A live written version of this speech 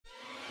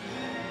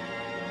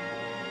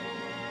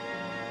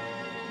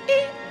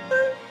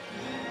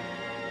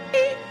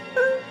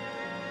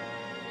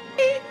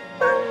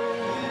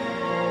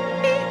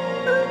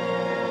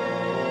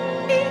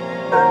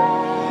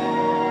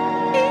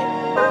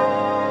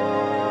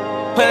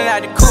Pulling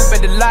out the coupe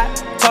at the lot.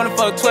 Told him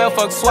fuck 12,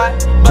 fuck SWAT.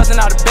 Busting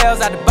all the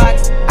bells out the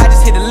box. I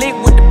just hit a lick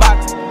with the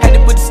box. Had to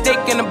put the stick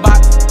in the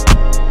box.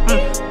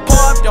 Pour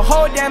up the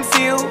whole damn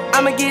seal.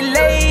 I'ma get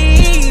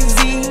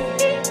lazy.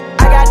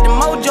 I got the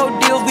mojo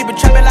deals. We been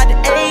trapping like the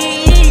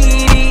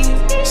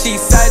 80s. She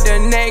said the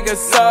nigga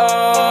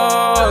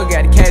so.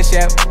 Got the cash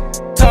out.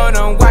 Told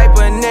him wipe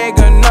a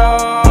nigga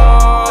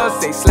no.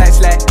 Say slash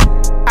slash.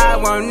 I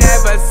won't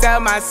never sell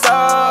my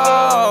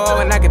soul.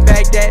 And I can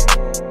back that.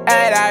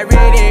 And I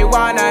really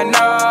wanna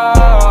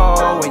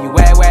know where you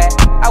at, where?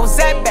 I was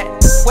at back,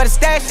 where the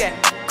stash at?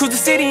 Cruise the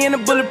city in a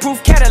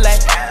bulletproof Cadillac.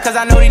 Cause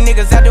I know these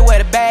niggas out there where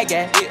the bag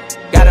at.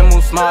 Gotta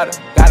move smarter,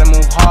 gotta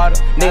move harder.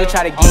 Nigga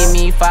try to give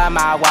me 5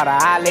 mile water.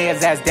 I lay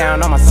his ass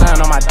down on my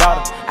son, on my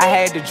daughter. I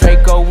had the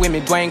Draco with me,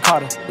 Dwayne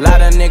Carter.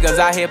 Lot of niggas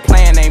out here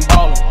playing, ain't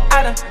ballin'.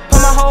 I done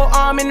put my whole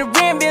arm in the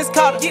rim, Vince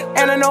Carter.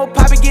 And I know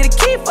Poppy get a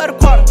key for the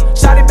quarter.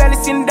 Shawty barely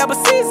seen the double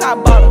C's, I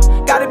bought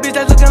her. Got a bitch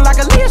that's looking like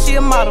a Leah, she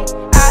a model.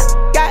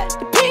 I got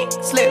the pink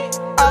slip,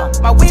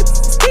 my whip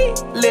is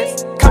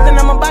keyless. Compton,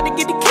 I'm about to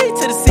get the key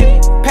to the city.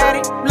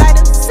 Patty, light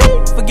up the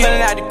seat.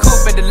 Forgetting out the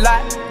coupe at the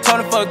lot. Told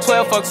him fuck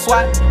 12, fuck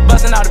SWAT.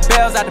 Busting all the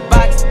bells out the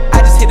box. I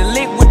just hit a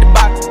lick with the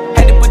box.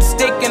 Had to put the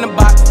stick in the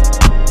box.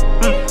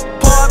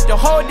 Pour up the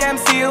whole damn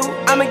seal.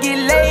 I'ma get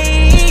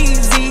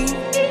lazy.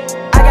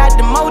 I got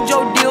the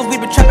mojo deals. We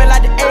been trapping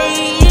like the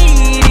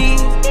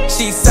 80s.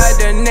 She said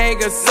the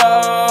nigga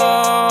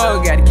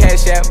so. Got the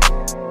cash out.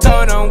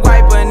 Told him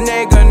wipe a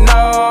nigga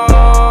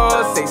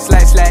no. Say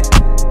slash slash.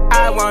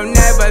 I won't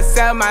never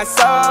sell my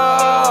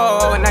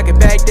soul. And I can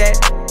back that.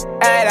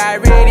 And I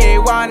really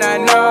wanna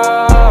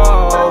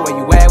know where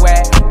you at,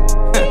 where?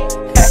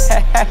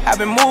 I've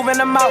been moving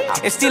them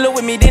out. And steal it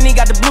with me, then he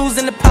got the blues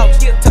in the pouch.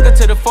 Took her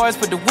to the forest,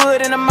 put the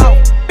wood in her mouth.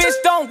 Bitch,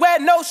 don't wear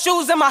no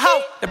shoes in my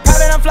house. The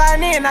private I'm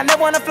flying in, I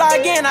never wanna fly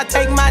again. I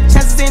take my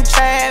chances in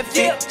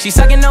traffic. She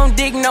sucking on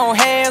dick, no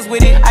hands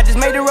with it. I just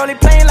made the rolling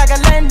plane like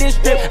a landing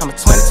strip. I'm a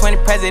 2020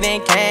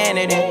 president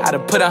candidate. I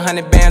done put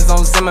 100 bands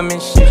on Zimmerman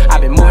shit. I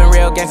been moving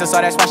real gangster,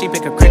 so that's why she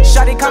pick a crit.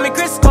 Shawty call me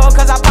Crisco,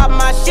 cause I pop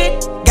my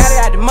shit. Got it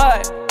out the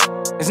mud,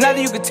 there's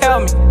nothing you can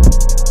tell me.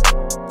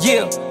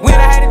 Yeah, when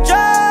I had a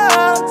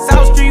job,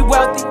 South Street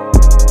wealthy.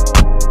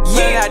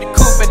 Yeah, I had the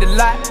coupe at the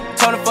lot.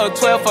 Told him fuck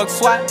 12, fuck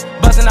SWAT.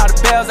 Busting all the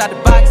bells out the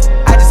box.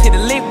 I just hit a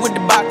lick with the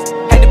box.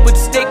 Had to put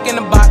the stick in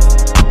the box.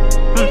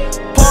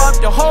 Pour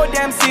up the whole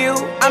damn seal.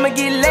 I'ma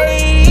get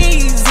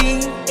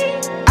lazy.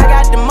 I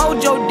got the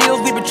mojo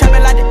deals. We been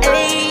trapping like the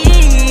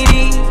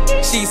 80s.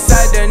 She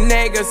said the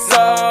nigga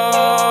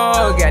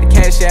so. Got the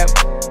cash out.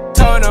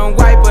 Told him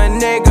wipe a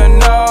nigga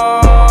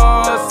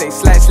no. Say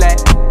slash slash.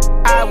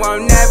 I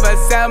won't never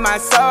sell my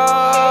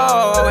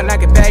soul. And I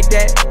can back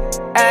that.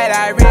 And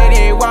I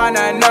really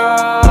wanna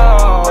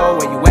know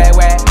where you at,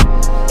 where?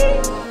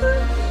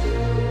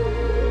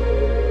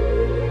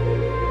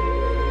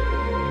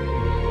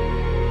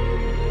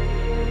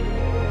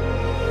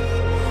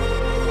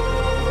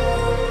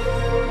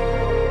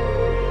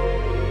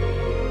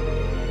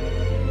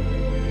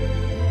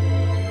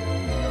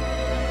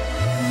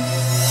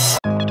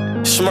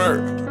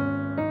 Smirk.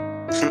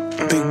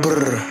 Big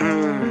brr.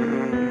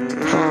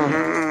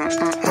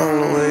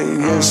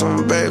 Get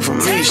something back from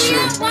me, shit.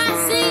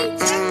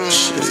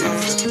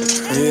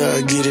 Yeah,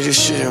 I get it, this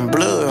shit in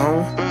blood,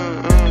 huh?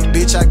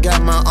 Bitch, I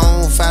got my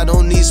own fight,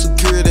 don't need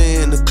security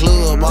in the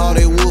club. All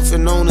they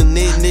wolfing on the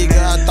net, nigga,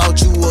 I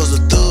thought you was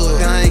a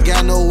thug. I ain't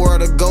got nowhere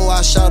to go,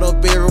 I shot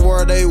up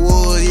everywhere they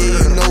was.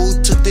 Yeah, you know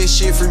who took this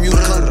shit from you,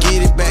 come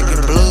get it back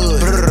in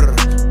blood. Brr,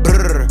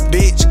 brr,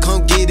 bitch,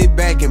 come get it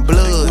back in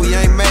blood. We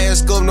ain't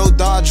mask up, no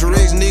Dodge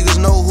Ricch, niggas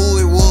know who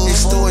it was.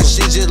 Extorting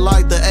shit just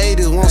like the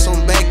 80s, want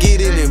some back,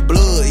 get it in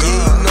blood.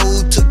 Yeah, you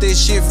know who took this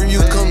shit from you,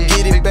 come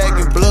get it back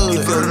in blood.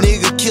 If a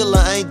nigga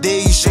killer ain't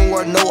dead, you should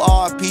wear no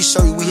RP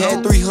shirt. We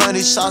had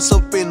 300 shots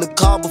up in the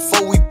car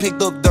before we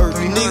picked up dirt.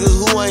 You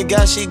niggas who ain't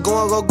got shit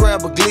going, go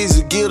grab a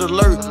glizzy, get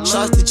alert.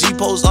 Shots to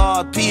G-Post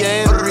RP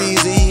and the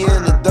reason he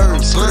in the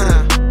dirt.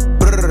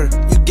 Brr,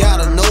 you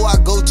gotta know I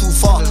go too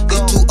far.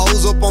 Got 2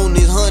 O's up on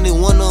this 100,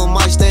 one of them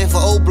might stand for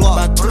O-Block.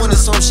 About 20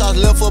 some shots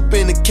left up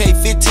in the K,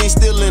 15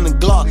 still in the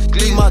Glock.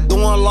 Leave my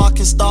door unlock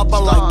and stop, I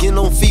like getting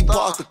on feet,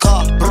 park the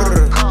car.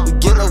 Brr, we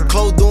get up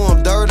close,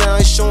 doing dirty, I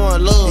ain't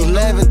showing love.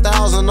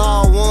 11,000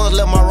 all ones,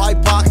 left my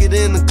right pocket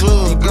in the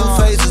club. These blue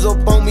faces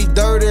up on me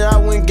dirty, I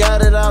went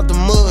got it out the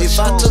mud. If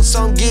I took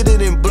some, get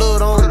it in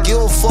blood, I don't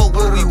give a fuck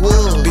where we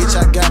was. Bitch,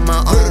 I got my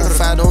own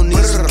fight, don't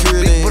need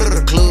security in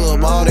the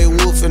club. All they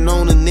wolfing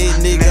on the net,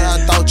 nigga,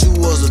 I thought you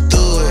was a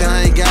thug.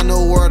 I ain't got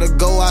nowhere to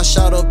go, I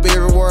shot up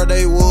everywhere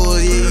they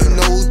was. Yeah, you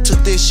know who took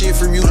this shit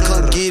from you,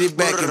 come get it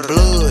back in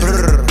blood.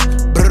 Brr,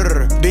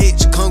 brr,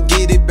 bitch, come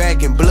get it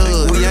back in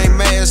blood. We ain't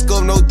mask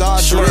up, no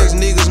Dodge Ricch,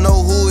 niggas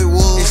know who it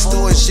was.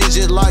 Extorting shit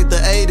just like the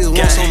 80s,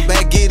 want some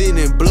back, get it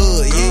in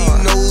blood. Yeah,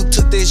 you know who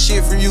took this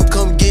shit from you,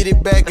 come get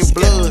it back in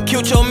blood.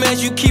 Killed your man,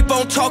 you keep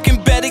on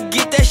talking, better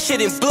get that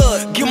shit in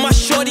blood. Give my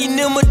shorty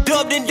them a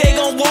dub, then they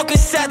gon' walk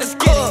inside the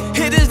club.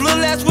 Hit his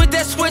little ass with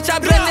that switch, I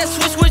bet that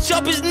switch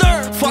up his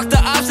nerve. Fuck the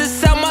ops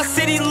inside my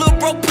city, little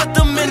bro, put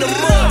them in the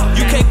mud.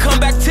 You can't come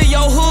back to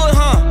your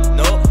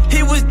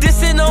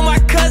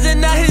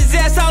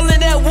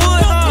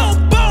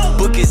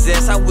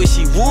I wish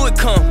he would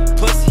come.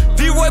 Pussy.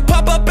 V-Roy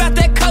pop up out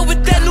that car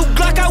with that new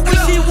Glock, I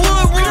wish he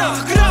would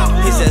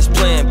run. His ass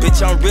playing,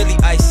 bitch, I'm really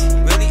icy.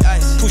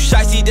 Pooh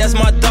Shiesty, that's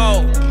my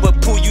dog.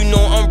 But Pooh, you know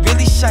I'm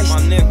really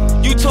shiesty.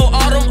 You told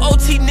all them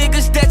OT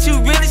niggas that you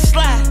really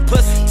slide.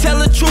 Tell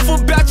the truth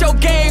about your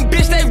game,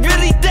 bitch, they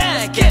really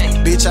dying.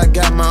 Bitch, I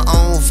got my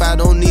own fight,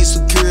 don't need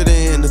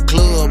security in the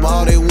club.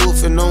 All they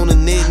woofing on the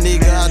net,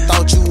 nigga, I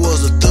thought you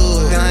was a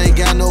thug. I ain't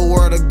got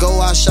nowhere to go,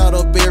 I shot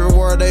up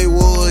everywhere they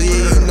was.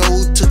 Yeah, you know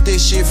who took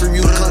this shit from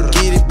you, come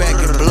get it back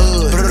in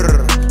blood.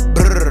 Brr,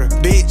 brr,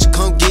 bitch,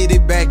 come get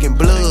it back in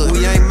blood.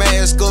 We ain't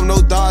mask up,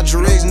 no Dodge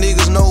Ricch,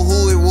 niggas know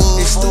who it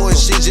was. Extorting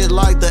shit just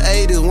like the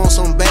 80s, want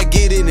some back,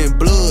 get it in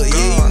blood.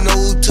 Yeah, you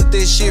know who took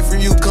this shit from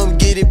you, come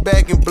get it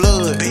back in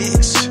blood.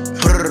 Bitch,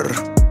 brr,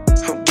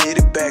 come get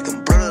it back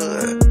in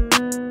blood.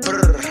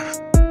 Brr,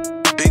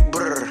 big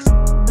brr.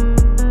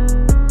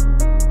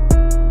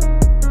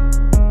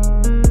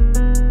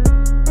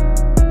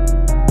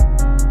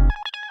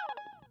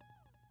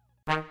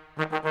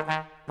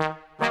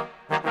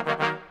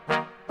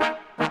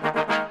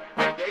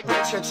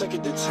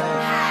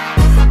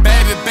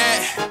 Baby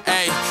bet,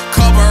 ayy,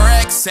 couple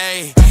racks,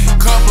 ayy,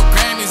 couple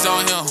Grammys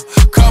on him,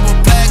 couple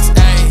plaques,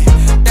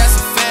 ayy, that's a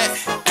fact,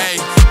 ayy,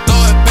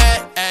 throw it back,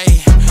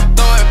 ayy,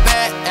 throw it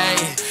back, ayy,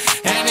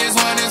 and this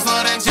one is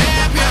for the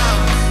champion.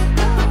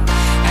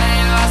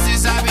 Ain't lost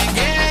since I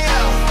began,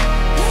 yo.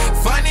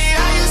 Funny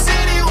how you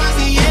said it was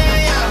the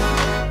end, yo.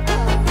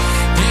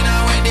 Then I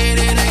went did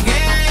it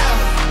again, yo.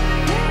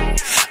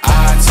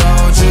 I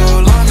told you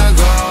long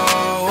ago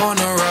on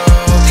the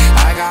road,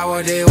 I got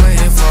what they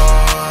waiting for.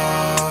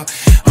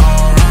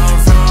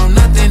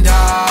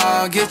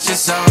 Get your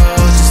soul,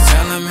 just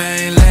tell him I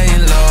ain't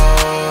laying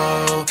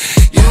low.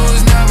 You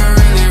was never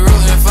really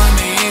rooting for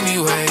me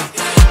anyway.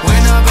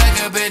 When I'm back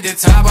up at the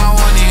top, I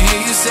wanna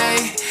hear you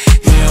say,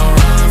 you don't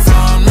run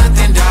from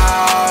nothing,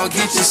 dawg.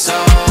 Get your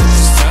soul,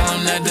 just tell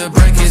him that the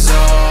break is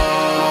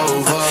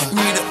over.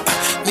 Need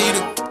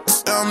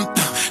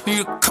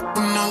a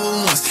couple number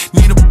ones.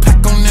 Need a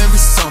pack on every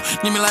song.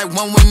 Need me like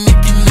one with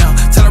Nicky now.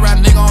 Tell a rap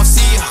nigga I don't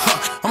see it, huh.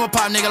 I'm a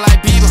pop nigga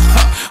like Bieber,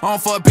 huh. I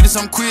don't fuck bitches,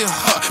 I'm queer,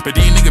 huh. But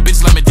these nigga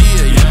bitches like me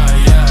dear,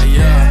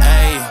 yeah.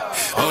 Ayy,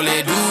 oh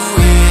let do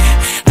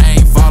it. I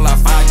ain't fall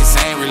off, I just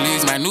ain't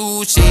release my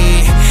new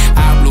shit.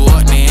 I blew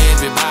up and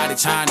everybody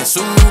tryna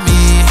sue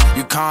me.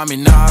 You call me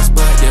Nas,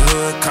 but the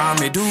hood call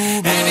me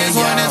Doobie. And this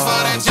one is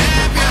for the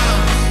champion.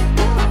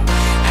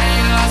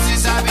 Ain't lost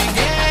since I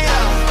began, yo.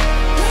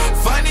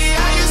 Funny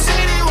how you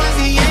said it was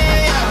the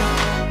end, yo.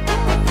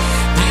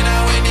 Then I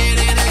went did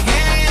it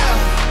again, yo.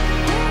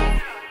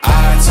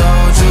 I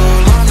told you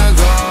long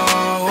ago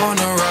on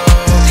the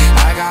road,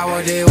 I got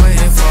what they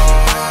waiting for.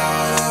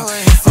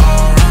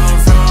 Don't run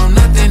from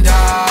nothing,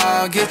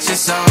 dawg. Get your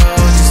soul,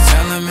 just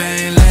tell him I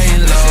ain't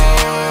laying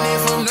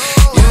low.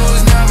 You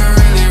was never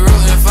really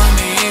rooting for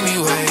me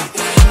anyway.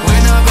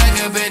 When I'm back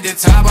up at the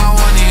top, I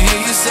wanna hear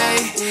you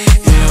say,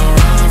 you don't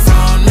run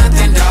from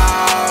nothing,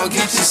 dawg.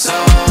 Get your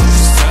soul,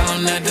 just tell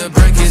him that the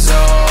break is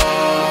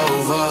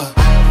over.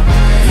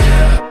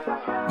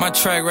 My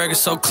track record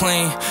so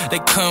clean, they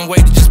couldn't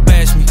wait to just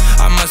bash me.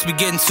 I must be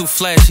getting too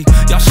flashy,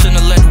 y'all shouldn't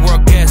have let the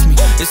world gas me.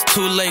 It's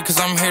too late cause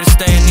I'm here to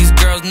stay and these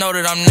girls know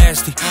that I'm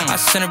nasty. I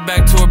sent her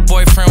back to her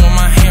boyfriend with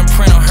my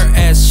handprint on her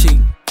ass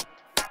cheek.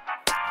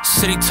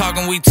 City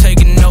talking, we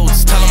taking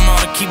notes. Tell him all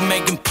to keep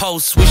making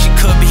posts. Wish he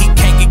could, but he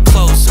can't get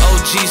close.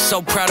 OG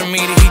so proud of me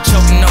that he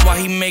choking up while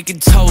he making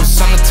toast.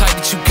 I'm the type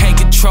that you can't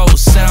control.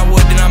 Said I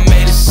would, then I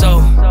made it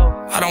so.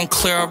 I don't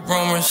clear up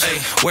rumors.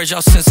 Where's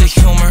y'all sense of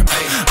humor?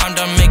 I'm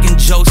done making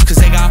jokes cause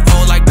they got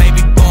old like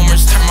baby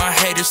boomers. Turn my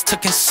haters to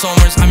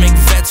consumers. I make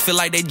vets feel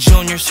like they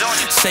juniors.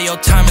 Say your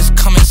time is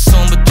coming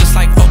soon, but just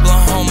like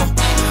Oklahoma,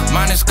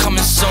 mine is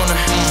coming sooner.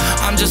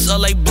 I'm just a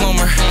late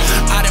bloomer.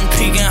 I didn't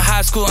peak in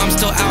high school, I'm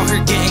still out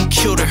here getting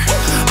cuter.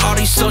 All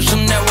these social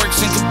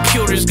networks and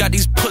computers got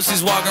these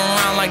pussies walking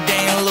around like they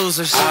ain't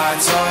losers. I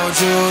told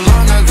you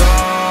long ago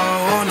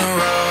on the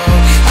road,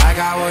 I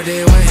got what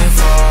they waiting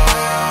for.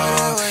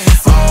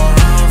 Don't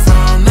run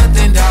from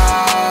nothing,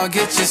 dawg.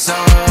 Get your soul,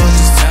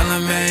 just tell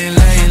him I ain't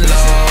laying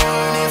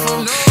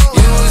low.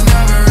 You was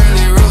never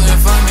really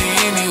rooting for me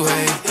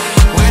anyway.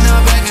 When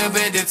I'm back up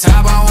at the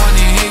top, I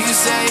wanna hear you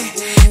say,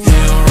 you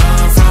don't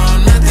run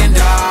from nothing,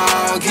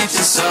 dawg. Get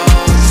your soul,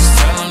 just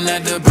tell him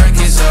that the break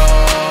is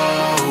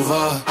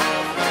over.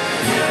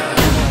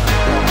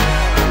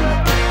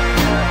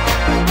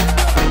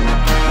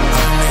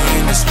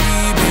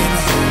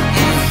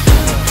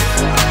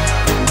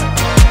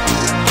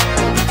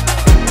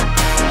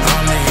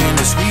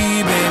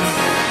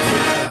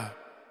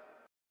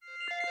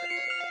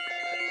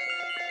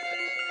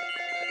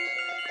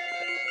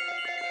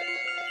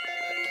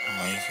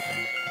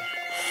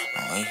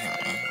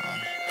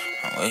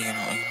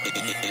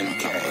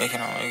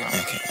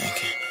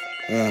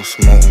 Who won't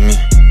smoke with me?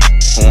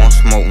 Who won't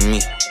smoke with me?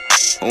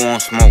 Who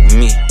won't smoke with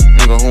me?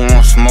 Nigga, who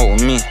won't smoke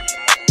with me?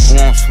 Who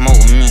won't smoke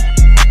with me?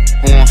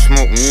 Who won't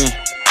smoke with me?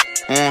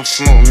 Who won't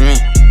smoke with me?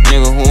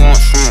 Nigga, who won't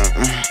smoke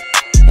with me?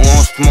 Who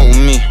won't smoke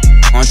with me?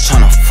 I'm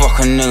tryna fuck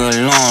a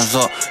nigga lungs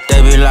up.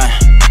 They be like,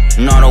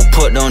 no, don't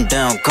put them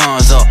damn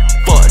guns up.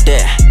 Fuck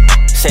that.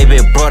 Say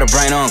big brother,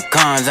 bring them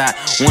guns out.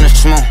 When it's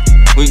smoke,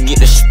 we get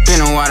the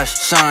spinning while the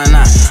sun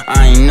out.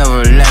 I ain't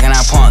never lacking,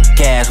 I pump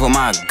gas with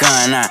my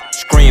gun out.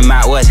 Scream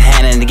out what's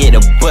happening to get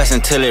the bus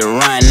until it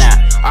run out.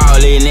 All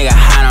these niggas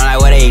hiding like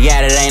what they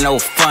got, it ain't no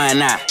fun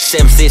now.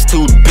 7'6"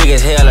 too big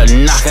as hell to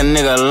knock a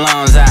nigga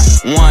lungs out.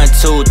 1,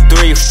 2,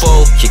 3,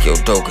 4, kick your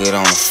dope, get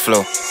on the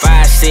floor.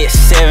 5, 6,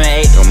 7,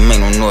 8, don't make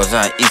no noise,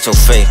 I'll eat your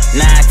face.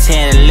 9,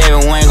 10,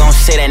 11, we ain't gon'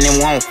 say that, then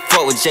we won't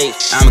fuck with Jake.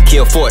 I'ma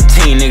kill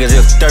 14 niggas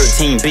if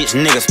 13 bitch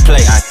niggas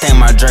play. I think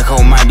my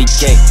Draco might be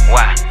gay.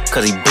 Why?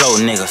 Cause he blow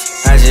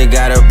niggas. I just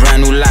got a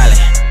brand new lolly.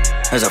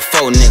 There's a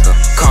faux nigga.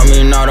 Call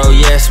me an auto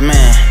yes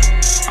man.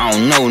 I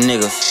don't know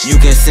niggas. You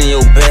can send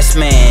your best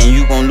man,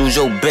 you gon' lose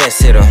your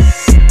best hitter.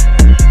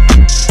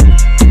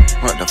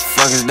 What the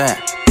fuck is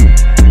that?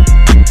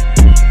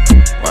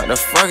 What the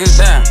fuck is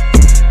that?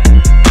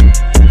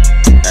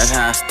 That's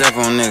how I step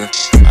on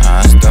niggas.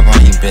 I step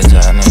on you bitch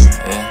ass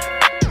nigga, yeah.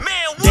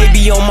 They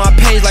be on my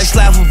page like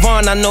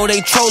Slavovon, I know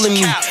they trolling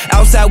me.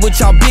 Outside with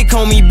y'all big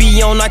homie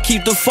be on, I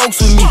keep the folks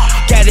with me.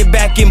 Got it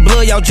back in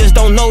blood, y'all just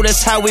don't know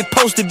that's how it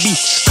supposed to be.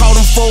 Caught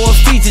him for a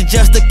feature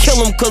just to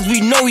kill him cause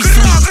we know he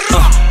sleep.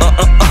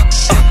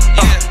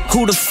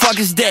 Who the fuck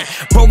is that?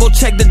 Bro, go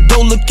check the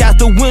door, look out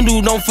the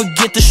window, don't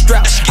forget the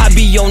strap. I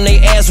be on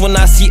they ass when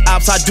I see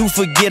ops, I do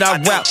forget I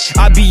rap.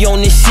 I be on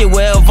this shit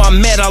wherever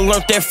I'm at, I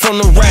learned that from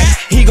the rap.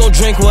 He gon'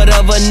 drink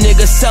whatever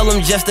nigga sell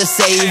him just to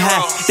say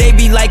hi. They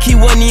be like he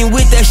wasn't even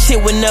with that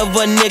shit whenever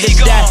a nigga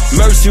die.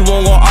 Mercy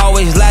won't gon'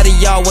 always lie to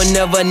y'all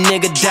whenever a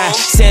nigga die.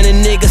 Send a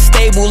nigga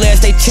stable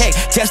as they check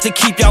just to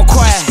keep y'all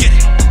quiet.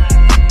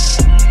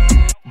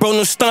 Bro,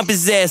 no stump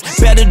his ass.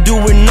 Better do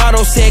what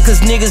Nardo said,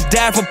 cause niggas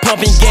die from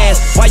pumping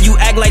gas. Why you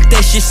act like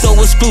that shit so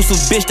exclusive,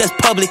 bitch? That's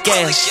public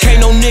ass. Can't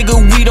no nigga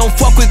we don't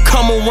fuck with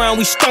come around,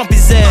 we stomp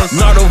his ass.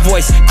 Nardo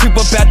voice, creep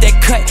up out that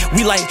cut,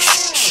 we like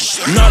shh,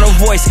 shh. Nardo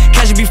voice,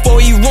 catch it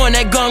before he run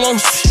that gun on.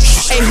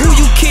 Hey, who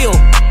you kill?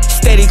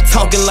 Steady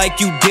talking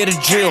like you did a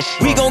drill.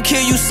 We gon'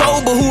 kill you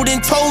sober, who done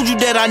told you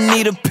that I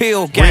need a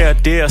pill? Real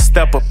deal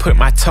stepper, put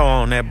my toe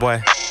on that boy.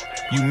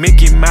 You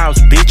Mickey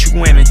Mouse, bitch, you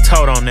went and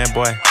told on that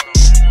boy.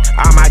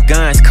 All my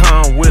guns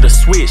come with a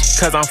switch,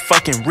 cause I'm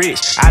fucking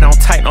rich. I don't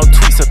type no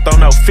tweets or throw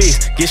no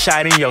fists. Get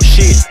shot in your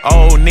shit.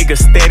 Old nigga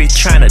steady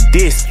tryna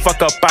diss.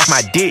 Fuck up off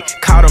my dick.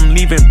 Caught him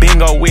leaving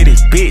bingo with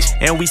his bitch,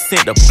 and we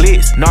sent the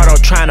blitz. Nardo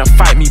tryna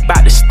fight me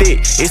bout the stick.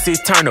 It's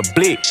his turn to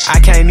blick. I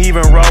can't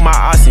even roll my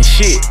ass and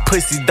shit.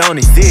 Pussy don't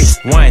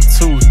exist. 1,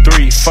 2,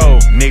 3, 4.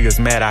 Niggas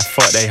mad I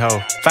fuck they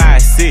hoe.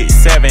 5, 6,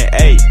 7,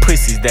 8.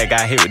 Pussies that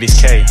got hit with this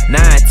K.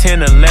 9,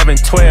 10, 11,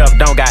 12.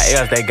 Don't got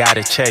L's, they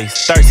gotta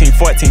chase. 13,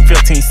 14,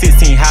 15,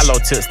 16 hollow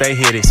tips, they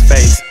hit his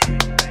face.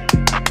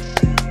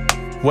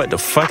 What the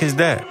fuck is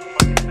that?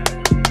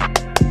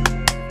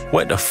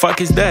 What the fuck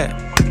is that?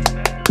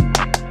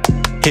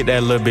 Hit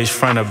that little bitch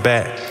front or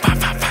back.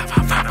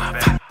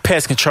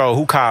 Pest control,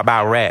 who called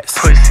about rats?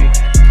 Pussy.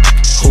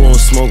 Who won't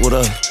smoke with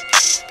us?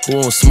 Who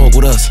won't smoke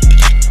with us?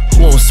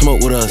 Who won't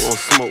smoke with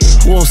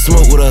us? Who won't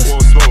smoke with us?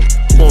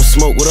 Who won't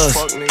smoke with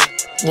us?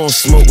 Who won't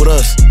smoke with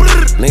us?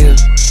 Nigga.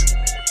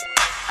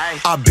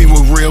 I be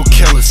with real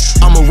killers.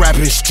 I'm a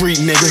rapping street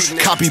nigga.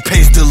 Copy,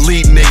 paste,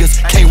 delete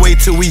niggas. Can't wait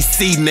till we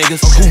see niggas.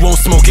 Who won't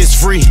smoke is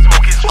free.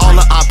 All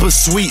the oppa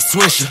sweet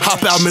swisher.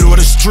 Hop out middle of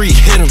the street,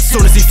 hit him.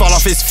 Soon as he fall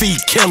off his feet,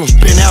 kill him.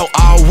 Been out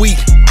all week.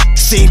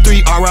 Seen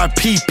 3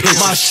 RIP pics.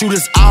 My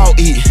shooters all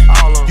eat.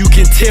 You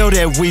can tell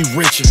that we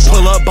richer.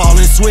 Pull up, ball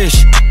and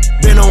swish.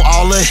 Been on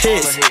all the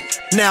hits.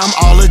 Now I'm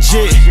all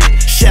legit.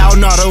 Shout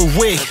not a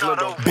wick,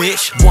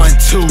 bitch. 1,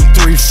 2,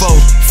 3, 4.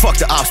 Fuck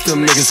the ops,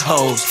 them niggas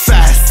hoes.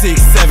 5, 6,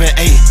 7,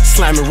 8.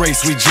 Slamming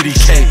race with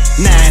GDK.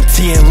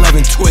 9, 10,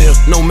 11,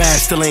 12. No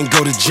mask, still ain't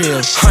go to jail.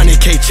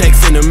 100K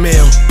checks in the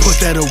mail. Put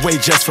that away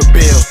just for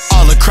bail.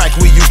 All the crack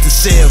we used to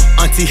sell.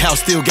 Auntie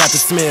house still got the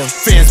smell.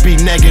 Fans be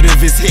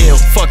negative as hell.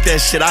 Fuck that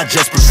shit, I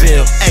just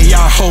prevail.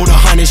 AR hold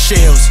 100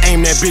 shells.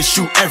 Aim that bitch,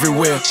 shoot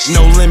everywhere.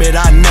 No limit,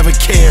 I never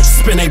care.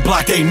 Spin a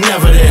block, they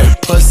never there.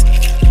 Pussy.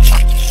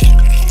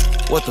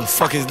 What the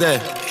fuck is that?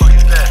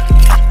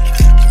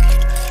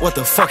 What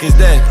the fuck is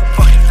that?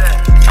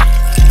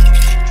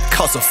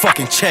 Cost a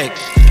fucking check.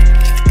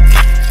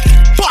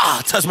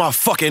 Bah! Touch my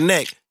fucking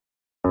neck.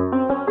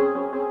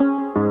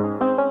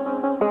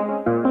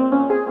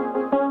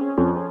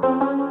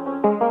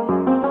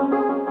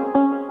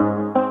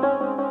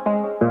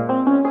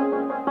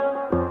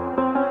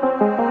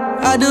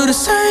 I do the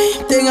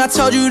same thing I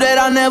told you that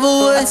I never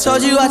would. I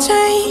told you I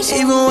changed,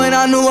 even when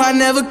I knew I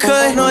never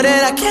could. Know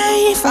that I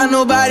can't find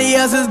nobody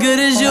else as good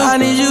as you. I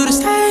need you to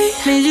stay,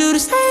 need you to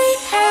stay.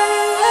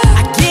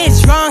 I get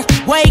drunk,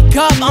 wake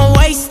up, I'm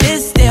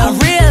wasted still. I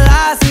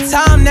realize the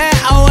time that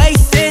I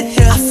wasted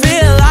here. I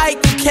feel like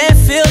you can't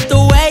feel the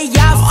way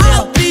I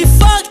feel. I'll be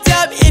fucked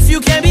up if you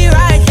can't be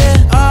right here.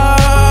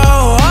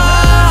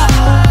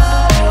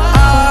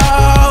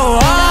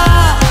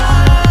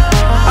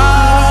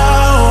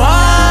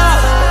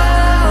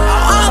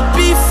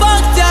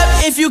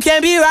 You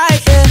can't be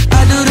right, yeah.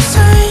 I do the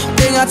same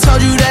thing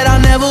told you that I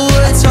never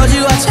would. I told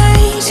you I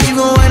changed,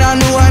 even when I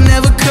knew I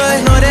never could.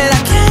 Know that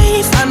I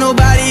can't find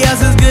nobody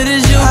else as good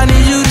as you. I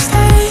need you to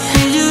stay,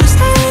 need you to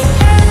stay.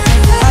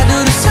 I do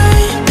the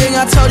same thing,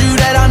 I told you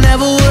that I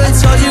never would. I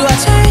told you I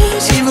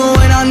changed, even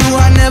when I knew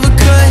I never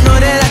could. Know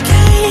that I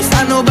can't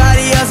find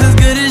nobody else as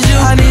good as you.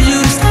 I need you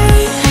to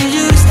stay, need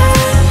you to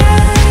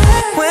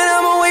stay. When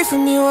I'm away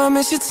from you, I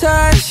miss your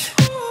touch.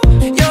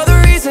 You're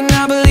the reason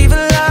I believe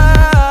in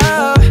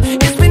love.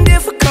 It's been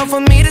difficult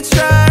for me to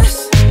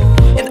trust,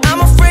 and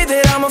I'm afraid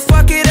that I'ma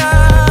fuck it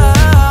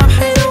up.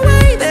 Ain't no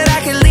way that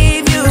I can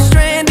leave you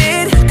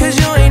stranded, cause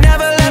you ain't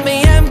never left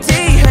me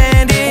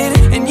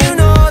empty-handed. And you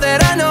know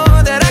that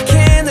I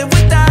can't live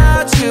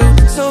without you.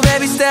 So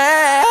baby, stay.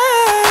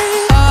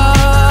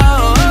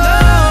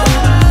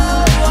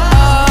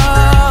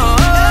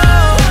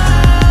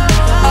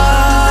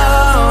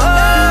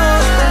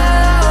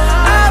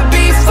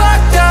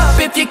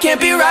 Can't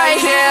be right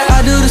here.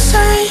 I do the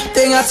same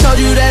thing, I told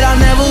you that I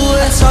never would.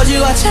 I told you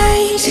I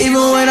changed,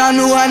 even when I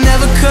knew I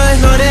never could.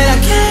 Know that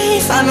I can't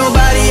find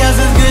nobody else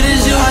as good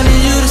as you. I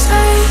need you to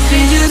stay,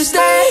 need you to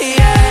stay,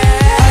 yeah.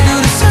 I do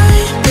the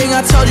same thing,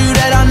 I told you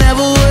that I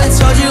never would. I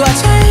told you I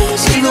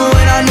changed, even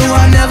when I knew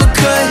I never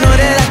could. Know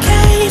that I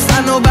can't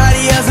find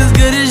nobody else as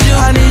good as you.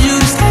 I need you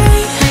to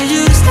stay, need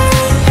you to stay.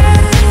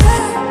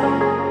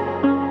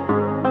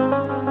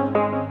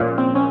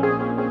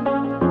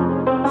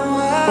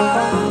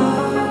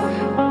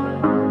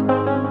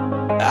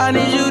 I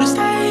need you to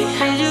stay,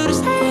 need you to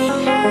stay.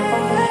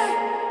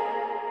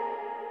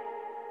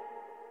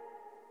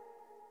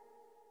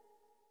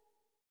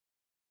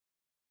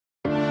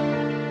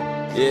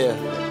 Yeah,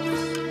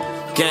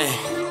 gang.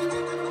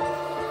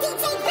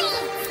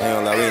 I ain't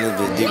gonna lie, we in this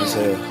bitch deep as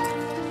hell.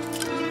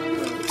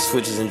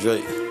 Switches and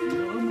Drake.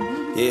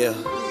 Yeah.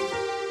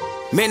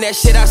 Man, that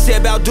shit I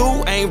said about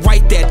dude ain't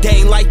right that, they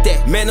ain't like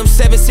that. Man, them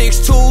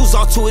 7.62s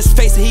all to his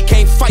face and he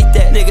can't fight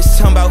that. Niggas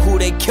talking about who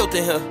they killed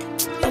in here.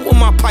 Where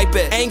my pipe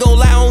at? Ain't gon'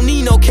 lie, I don't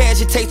need no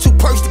cash. It take 2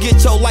 perks to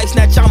get your life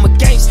snatch. I'm a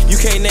gangster. You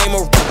can't name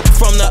a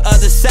from the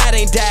other side,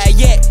 ain't died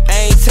yet.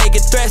 I ain't taking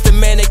threats. The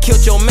man that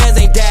killed your mans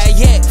ain't died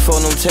yet. For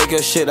them take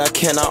your shit, I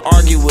cannot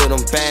argue with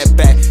them. Bad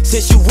back.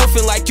 Since you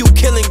woofing like you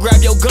killing,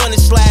 grab your gun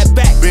and slide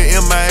back. Been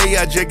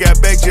MIA, I just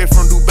got back jet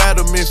from Dubai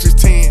to Memphis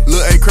 10.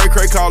 Lil' A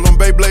cray call him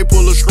Beyblade,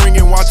 pull a string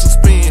and watch him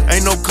spin.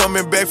 Ain't no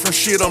coming back from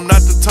shit, I'm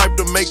not the type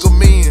to make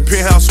amends.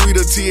 Penthouse suite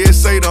or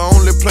TSA, the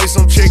only place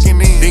I'm checking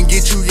in. Didn't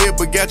get you yet,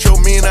 but got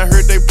your men, I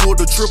heard they pulled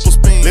a triple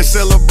spin. Let's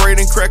celebrate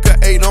and crack a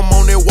 8, I'm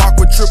on that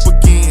walk with trip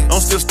again. I'm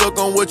still stuck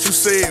on what you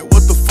said,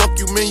 what the fuck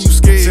you mean you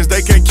scared? Since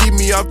they can't keep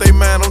me off they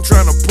mind, I'm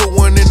trying to put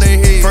one in their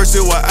head. First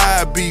it was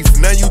I beef,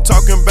 now you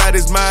talking about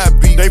it's my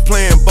beef. They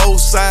playing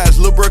both sides,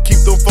 lil' bro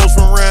keep them folks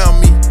from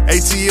around me.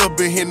 ATL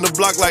been hitting the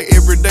block like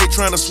every day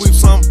trying to sweep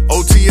something.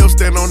 OTL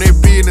stand on their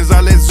business,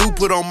 I let Zoo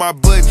put on my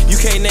button. You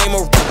can't name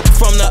a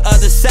from the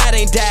other side,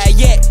 ain't died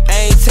yet.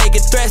 I ain't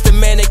taking threats, the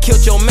man that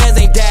killed your mans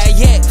ain't died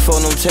yet. For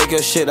them take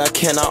your shit, I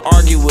cannot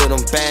argue with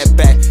them. Bad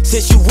back.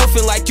 Since you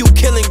woofing like you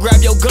killing,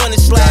 grab your gun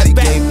and slide Daddy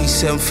back. gave me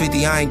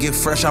 750, I ain't get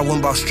fresh, I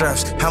went bought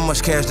straps. How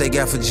much cash they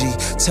got for G?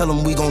 Tell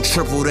them we gon'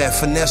 triple that.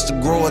 Finesse the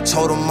grower,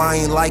 told him I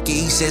ain't like it,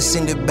 he said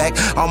send it back.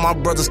 All my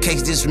brothers'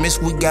 case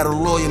dismissed, we got a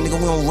lawyer, nigga,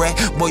 we don't rat.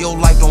 Boy, your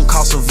life don't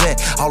cost a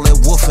vet. All that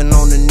woofing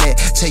on the net.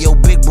 Tell your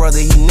big brother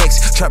he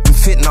next, trapping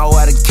fitting all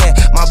out of cat.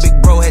 My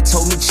big bro had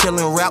told me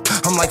chillin' rap,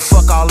 I'm like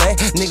fuck all that.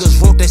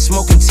 Niggas want that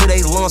smoking till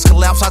they lungs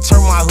collapse. I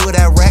turn my hood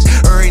at rack.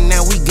 Right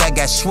now we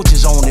got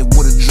switches on it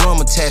with a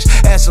drum attached.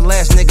 Ask the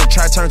last nigga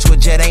try turn to a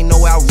jet, ain't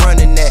no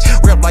outrunning that.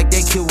 Rep like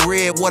they kill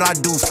red, what I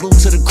do? Flew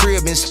to the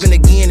crib and spin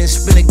again and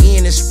spin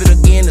again and spin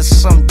again to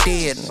some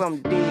dead.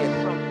 Some dead.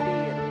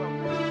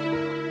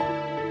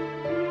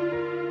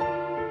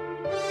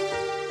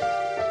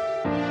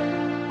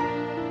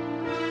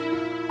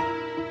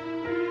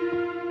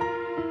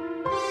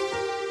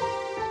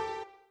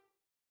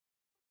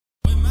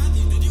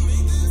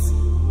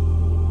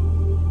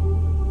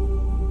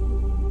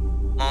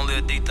 Only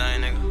a D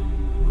thing, nigga.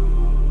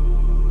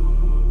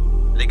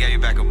 They gave you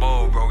back a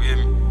bowl, bro, you hear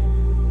me?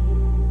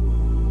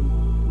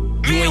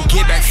 You ain't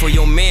get back for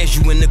your mans,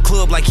 you in the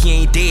club like he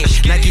ain't dead.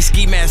 Nike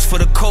ski mask for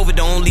the COVID,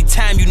 the only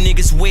time you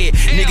niggas wear.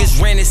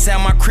 Niggas ran inside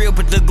my crib,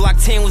 but the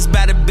Glock 10 was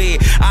by the bed.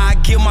 I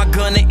give my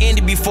gun to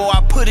Indy before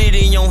I put it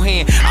in your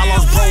hand. I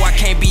lost bro, I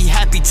can't be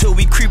happy till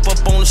we creep up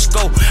on the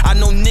scope. I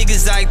know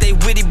niggas like they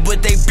with it,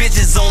 but they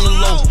bitches on the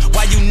low.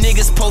 Why you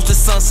niggas posting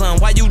sun?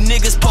 Why you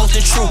niggas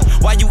posting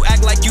truth? Why you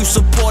act like you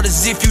support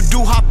us if you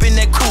do hop in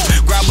that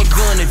coupe? Grab a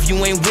gun if you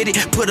ain't with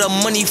it, put up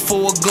money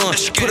for a gun.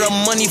 Put up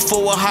money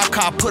for a hot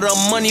car, put up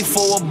money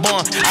for a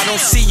bond. I don't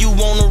see you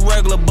on the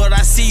regular, but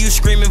I see you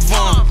screaming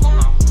Vaughn.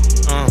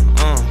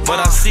 But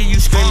I see you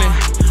screaming.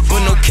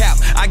 But no cap,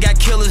 I got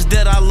killers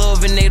that I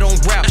love and they don't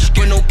rap.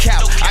 But no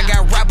cap, I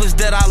got rappers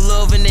that I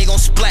love and they gon'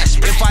 splash.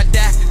 If I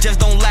die, just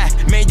don't laugh.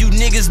 Man, you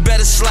niggas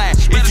better slide.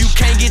 If you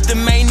can't get the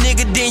main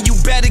nigga, then you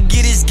better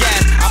get his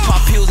gas. I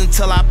pop pills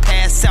until I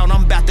pass out,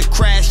 I'm about to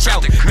crash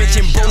out.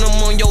 Mention Bonum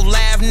on your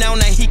laugh now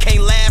he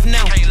can't laugh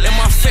now. And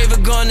my favorite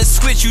Never gonna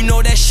switch, you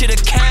know that shit a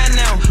kind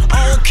now.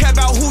 I don't care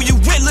about who you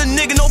with, little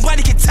nigga,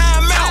 nobody can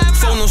time out.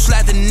 Phone no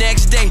slap the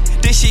next day,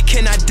 this shit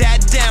cannot die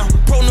down.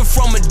 Bro, them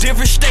from a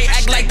different state,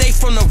 act like they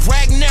from the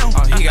rack now.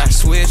 Oh, he got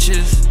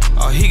switches,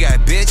 oh, he got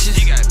bitches.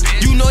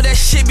 You know that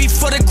shit be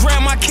for the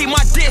gram, I keep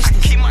my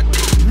distance.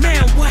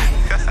 Man, what?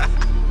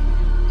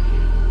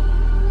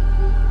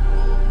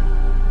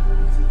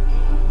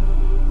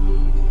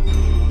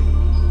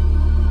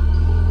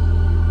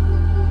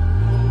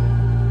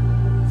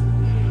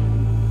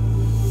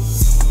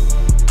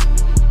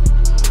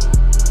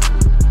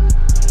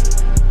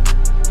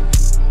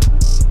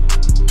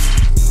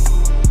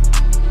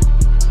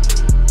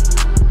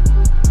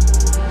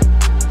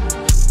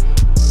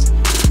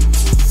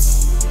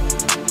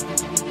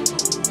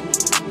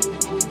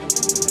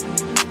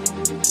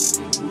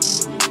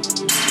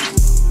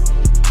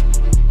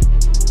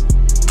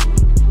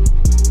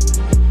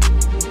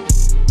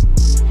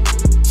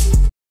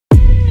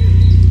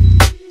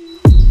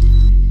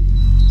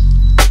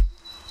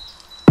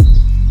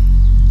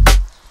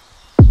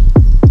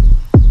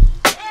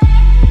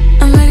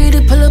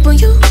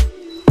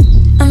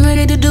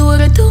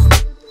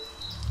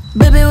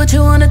 What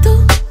you wanna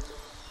do?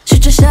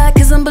 Shoot your shot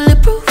cause I'm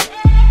bulletproof.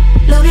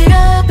 Load it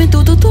up and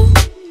do.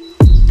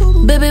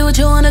 Baby, what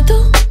you wanna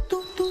do?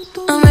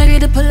 I'm ready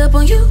to pull up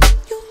on you.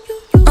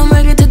 I'm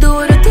ready to do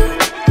what I do.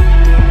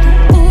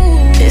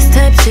 This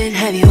type shit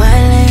have you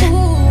wildin'.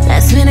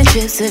 Last minute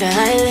trips to the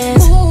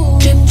islands.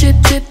 Drip,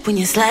 drip, drip when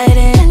you're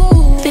sliding.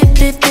 Dip,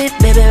 dip, dip,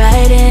 baby,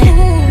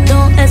 riding.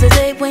 Don't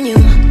hesitate when you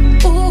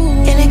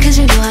in it cause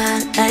you know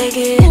I like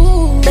it.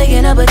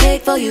 Baking up a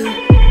cake for you.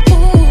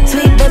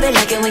 Sweet baby,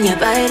 like it when you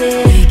bite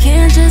it. We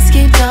can't just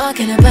keep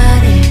talking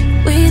about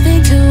it. We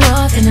think too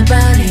often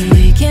about it.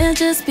 We can't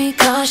just be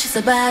cautious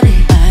about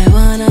it. I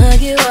wanna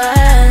get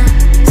wild.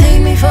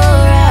 Take me for a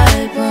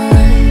ride,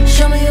 boy.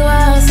 Show me you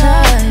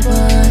outside,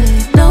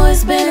 boy. Know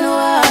it's been a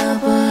while,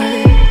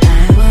 boy.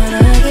 I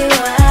wanna get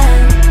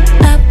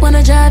wild. I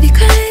wanna drive you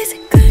crazy,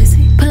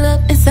 crazy. Pull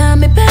up inside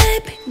me,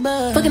 baby.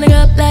 Fucking it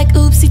up like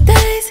oopsie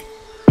daisy.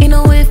 Ain't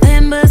no if,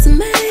 then, buts, and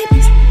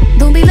maybes.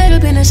 Don't be laid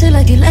up in that shit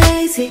like you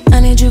lazy. I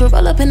need you to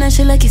roll up in that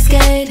shit like you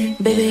skating.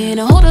 Baby, ain't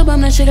no hold up,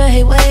 I'm that shit I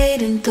hate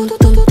waiting.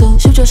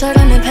 Shoot your shot,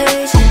 I'm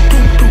impatient.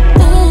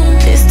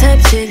 This type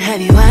shit have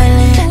you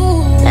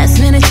wildin'. Last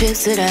minute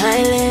trips to the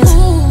islands.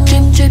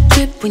 Drip, drip,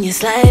 drip when you're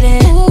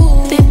sliding.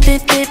 Dip,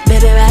 dip, dip,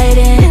 baby,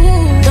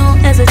 riding. Don't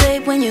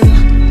hesitate when you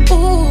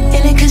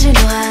in it cause you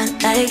know I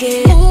like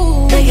it.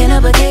 Baking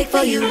up a cake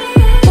for you.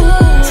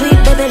 Sweet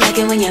baby, like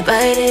it when you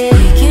bite it.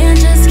 We can't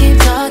just keep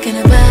talking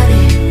about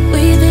it.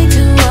 We think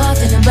too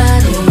often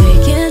about it.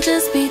 We can't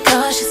just be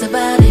cautious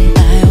about it.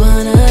 I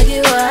wanna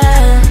get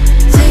wild.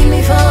 Take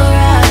me for a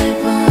ride,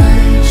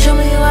 boy. Show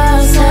me you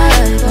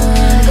outside,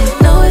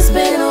 boy. Know it's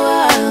been a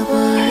while,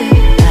 boy.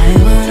 I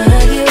wanna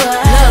get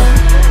wild. Look,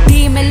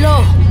 dímelo,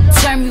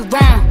 turn me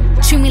round.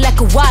 Treat me like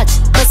a watch,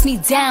 bust me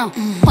down.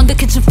 On the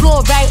kitchen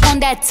floor, right on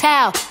that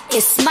towel.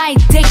 It's my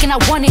dick and I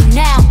want it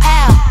now,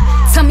 ow.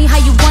 Tell me how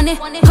you want it.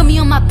 Put me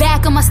on my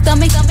back, on my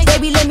stomach.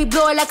 Baby, let me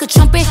blow it like a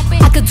trumpet.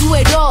 I could do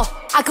it all.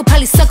 I could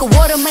probably suck a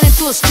watermelon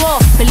through a straw.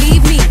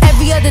 Believe me,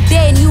 every other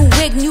day, new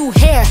wig, new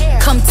hair.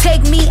 Come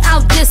take me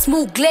out this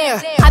smooth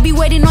glare. I be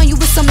waiting on you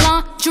with some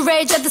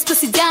lingerie. Drop this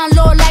pussy down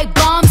low like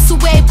bombs.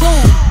 Sway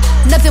boom.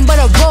 Nothing but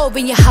a robe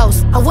in your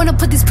house. I wanna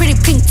put these pretty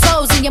pink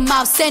toes in your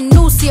mouth. Send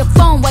news to your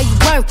phone while you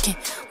working.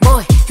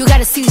 Boy, you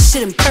gotta see this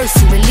shit in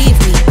person, believe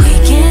me. We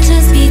can't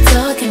just be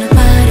talking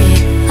about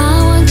it.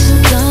 I want you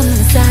come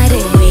inside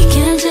it. We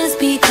can't just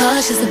be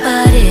cautious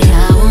about it.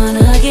 I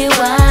wanna get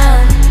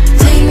wild.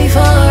 Take me for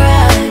a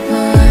ride,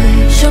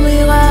 boy. Show me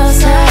you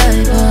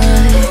outside,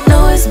 boy.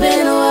 Know it's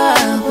been a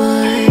while,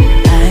 boy.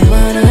 I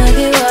wanna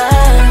get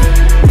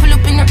wild. Pull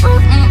up in the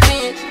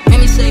Benz, make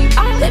me say,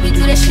 oh, let me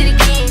do that shit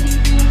again.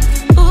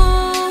 Ooh,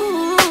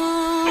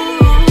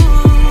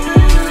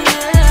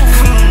 yeah.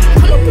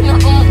 Pull up in the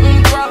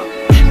bro.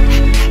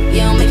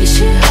 Yeah, I'll make it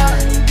shit hot.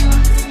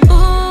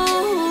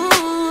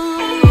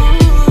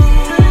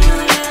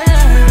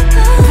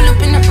 Pull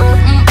up in the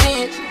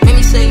Benz, make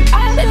me say,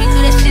 oh, let me do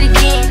that shit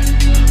again.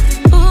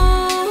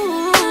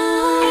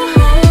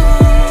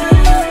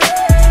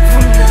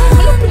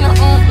 Pull up in the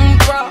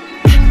bro.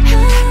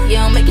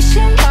 Yeah, I'll make it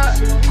shit hot.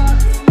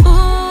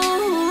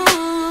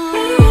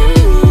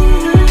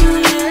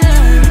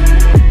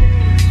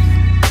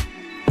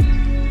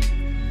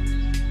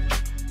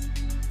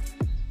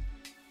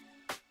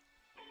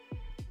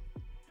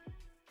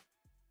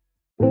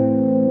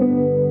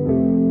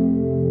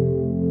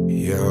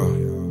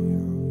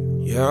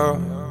 Yeah.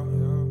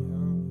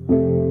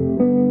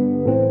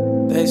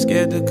 They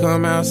scared to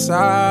come outside.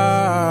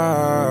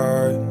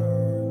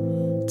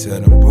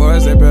 Tell them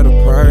boys they better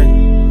pray.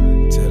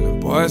 Tell them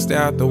boys stay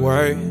out the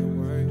way.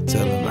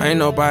 Tell them ain't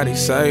nobody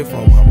safe.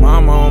 On my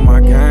mama, on my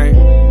game.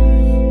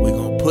 We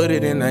gon' put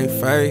it in they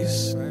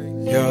face.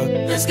 Yeah.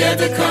 They scared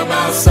to come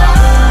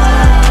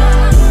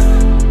outside.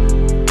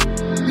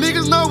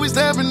 Niggas know we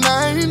stepping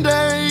 9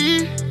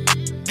 days.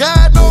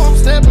 God know I'm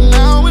stepping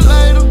now and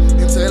later.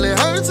 Until it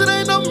hurts, it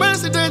ain't no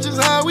mercy, that's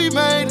just how we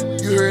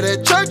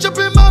church up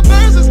in my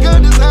verses,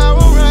 God is how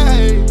I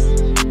raise.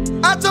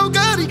 I told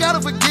God he gotta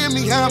forgive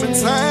me, I'm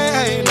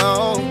insane,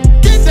 oh.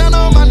 Get down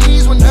on my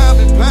knees when I'm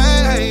in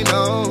pain,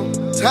 oh.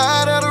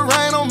 Tired of the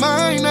rain on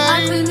my name.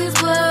 I clean this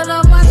blood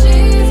off my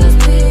Jesus,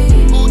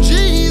 please. Oh,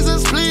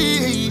 Jesus,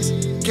 please.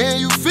 Can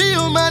you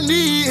feel my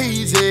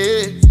needs,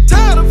 yeah?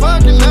 Tired of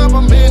fucking up,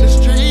 I'm in the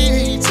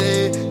streets,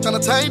 yeah.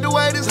 Tryna take the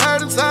weight that's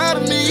hurt inside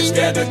of me.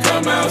 Scared to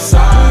come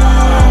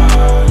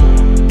outside.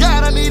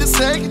 God, I need a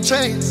second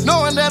chance.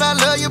 Knowing that I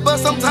love you, but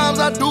sometimes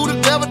I do the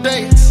devil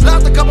dance.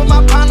 Lost a couple of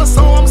my partners,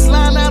 so I'm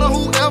sliding out of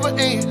whoever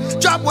in.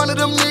 Drop one of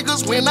them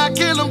niggas when I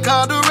kill them,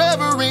 called the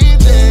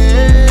Reverend,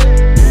 yeah.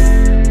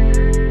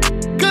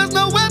 Cause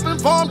no weapon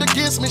formed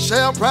against me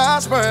shall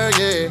prosper,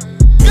 yeah.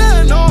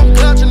 God know I'm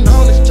clutching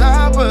on this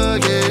chopper,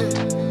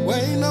 yeah.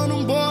 Waiting on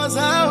them boys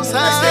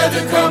outside. Scared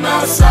to come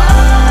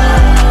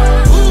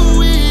outside.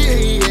 Ooh,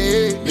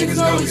 yeah. Niggas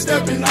know we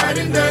stepping night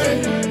and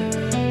day.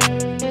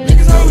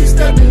 Niggas know we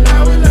stepping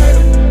now and later.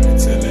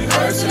 Until it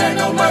hurts, it ain't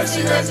no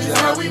mercy, that's just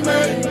how we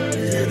made.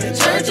 You hear the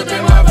church up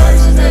in my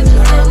verses, that's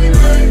just how we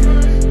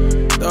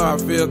made. Though I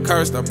feel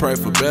cursed, I pray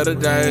for better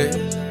days.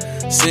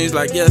 Seems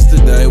like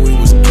yesterday we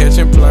was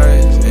catching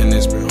plays, and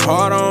it's been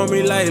hard on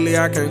me lately,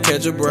 I can't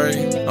catch a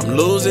break. I'm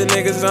losing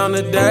niggas on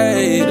the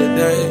day to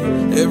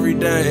day. Every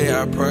day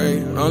I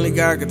pray, only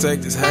God can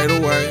take this hate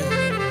away.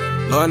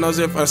 Lord knows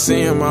if I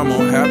see him, I'm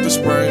gonna have to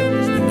spray.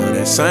 You know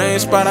that same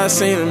spot I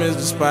seen him is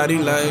the spot he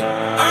lay.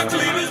 I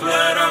clean his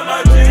blood on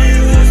my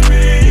Jesus,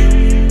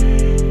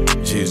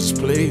 please. Jesus,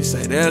 please,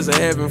 say there's a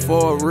heaven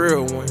for a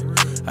real one.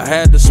 I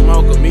had to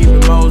smoke him, even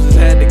Moses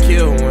had to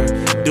kill one.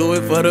 Do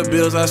it for the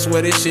bills, I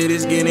swear this shit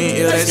is getting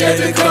ill. They scared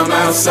to come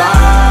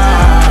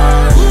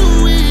outside.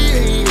 Ooh,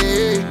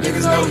 yeah.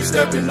 Niggas know we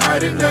stepping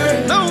night and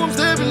day. Know I'm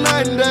stepping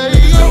night and day.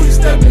 Niggas know we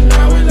stepping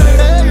now and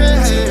later.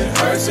 Until it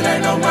hurts, it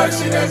ain't no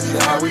mercy, that's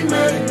just how we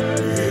made.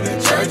 You hear the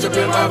church up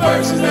in my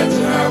verses, that's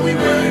just how we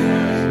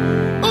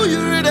made. Oh, you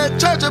hear that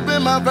church up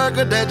in my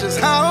burger, that's just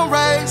how I'm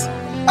raised.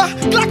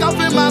 Glock off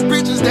in my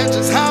breeches, that's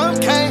just how I'm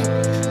came.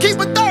 Keep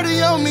a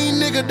 30 on me,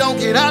 nigga, don't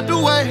get out the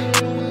way.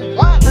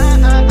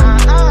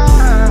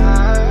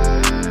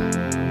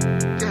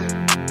 Yeah.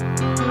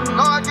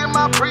 Know I get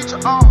my preacher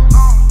on.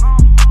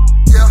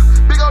 Yeah,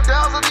 big old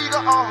Dazzle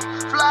Eagle on.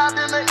 Fly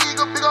in the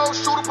eagle, big old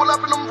shooter, pull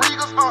up in them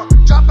Regals on.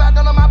 Drop out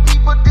none of my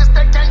people, this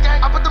that gang gang.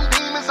 I put them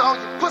demons on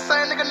you. Pussy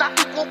nigga not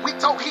equal, we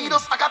told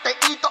heaters. I got that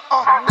ether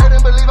on. They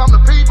didn't believe I'm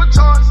the people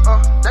choice.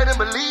 They didn't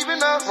believe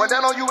in us. Run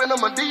down on you in them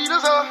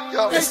Adidas,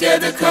 yo. They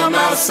scared to come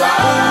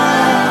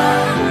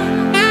outside.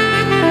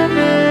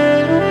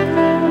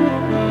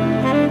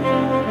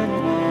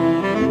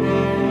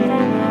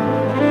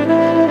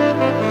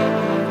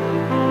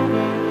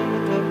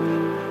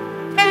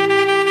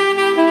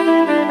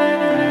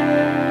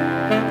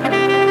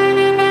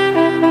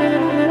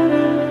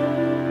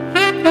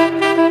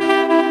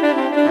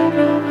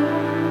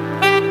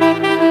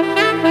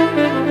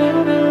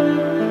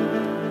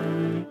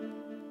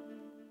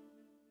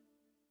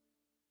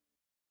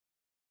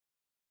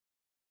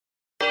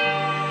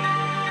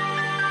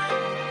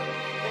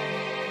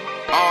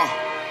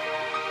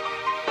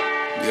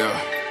 Yeah.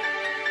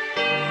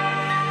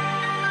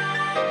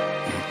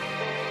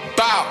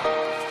 Bow.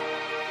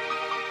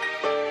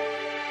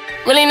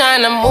 Really not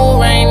in the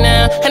mood right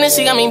now.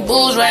 Hennessy got me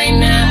booze right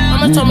now.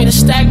 Mama told me to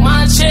stack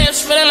my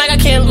chips, feeling like I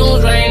can't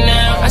lose right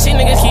now. I see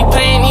niggas keep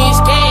playing these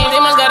games, they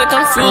must got it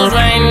confused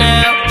right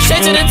now.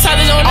 Straight to the top,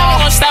 they don't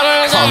never gonna stop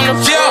when I'm on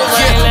the floor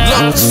right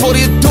now. Look, before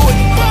they do it,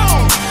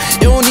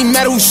 it don't even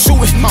matter who's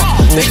shooting.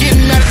 They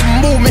getting mad at the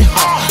movement.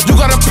 You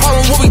got a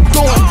problem, what we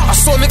doing? I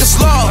saw niggas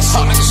love,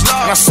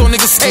 and I saw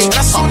niggas hate.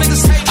 I thought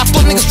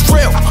niggas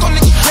real,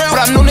 but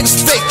I know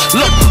niggas fake.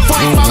 Look,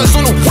 45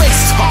 on the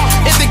waist.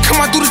 If they come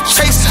out through the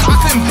chase, I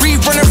couldn't breathe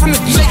running from the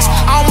lakes.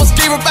 I almost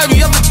gave up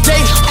every other day.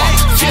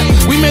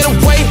 We made a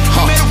way,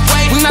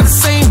 we not the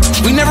same,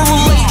 we never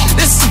relate.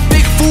 This is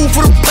big food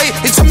for the plate.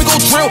 They tell me go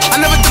drill,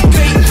 I never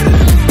debate.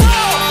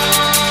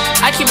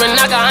 I keep a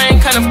knocker, I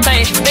ain't kinda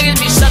play.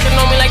 Niggas be sucking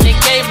on me like they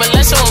gay, but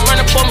let someone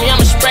run up on me,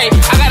 I'ma spray.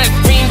 I got a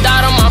green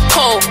dot on my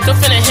pole, could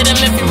finna hit him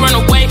if he run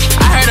away.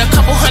 I heard a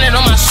couple hundred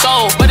on my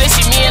soul, but they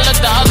see me and look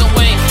the other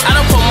way. I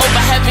don't promote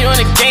but heavy on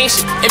the gang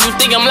shit. If you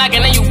think I'm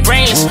lacking, then you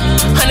brainless.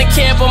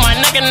 100K up on my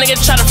neck, a nigga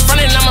try to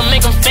front it, I'ma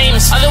make him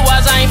famous.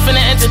 Otherwise, I ain't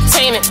finna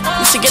entertain it.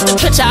 You should get the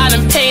picture, I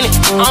done paint it.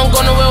 I don't go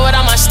nowhere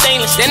without my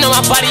stainless. They know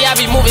my body, I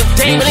be moving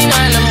dangerous. Really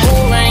not in the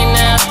mood right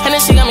now.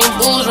 Hennessy got me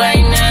booze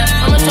right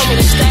now. Mama told me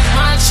to stack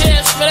my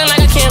chips, feeling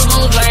like I can't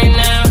lose right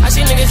now. I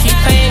see niggas keep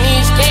playing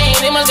these games,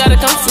 they must got it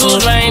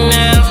confused right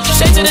now.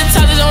 Straight to the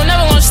top, they don't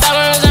never gonna stop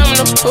when I'm in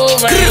the pool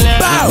right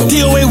now.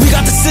 DOA, we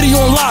got the city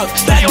on lock.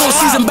 Backdoor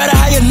season, better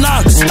how you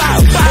knock.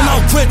 And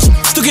I'm rich,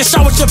 still get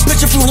shot with your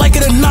bitch if you like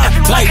it or not.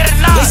 Like,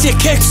 they see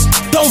kicks,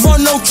 don't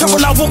run no trip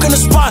when I walk in the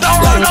spot.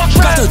 Like,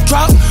 got the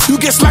drop, you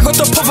get smacked with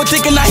the puffer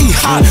thinking that he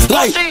hot.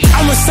 Like,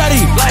 I'm a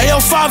SETI, AO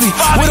Favi,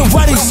 with the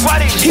Weddies.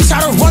 He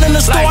tried to run in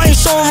the store, I ain't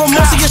showing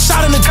remorse, he get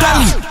shot in the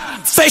belly.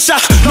 Face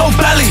shot, no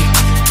belly.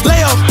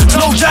 Layup,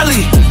 no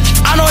jelly.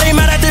 I know they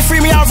mad that they free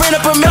me, I ran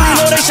up a million,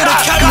 know they they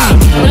should've kept me.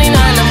 Really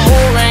not in the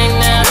mood right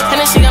now.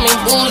 Hennessy got me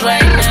booze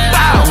right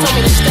now. Told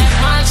me to stack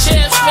my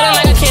chips, feeling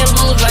like I can't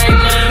lose right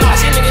now. I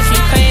see niggas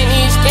keep playing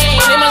these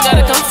games, they must got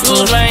it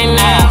confused right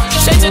now.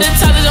 Straight to the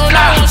top, they don't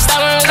know, don't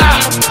stop and got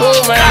me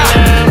fooled right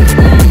now.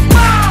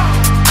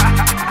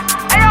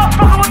 Hey, yo,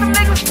 fucking with the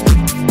niggas.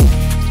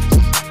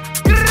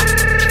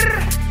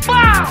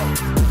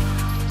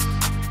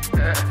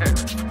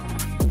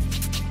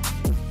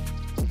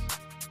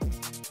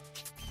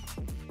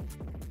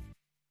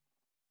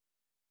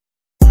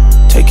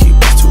 Take it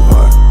too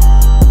hard.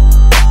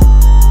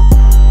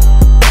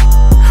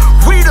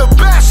 We the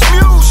best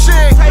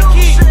music.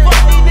 Take it, fuck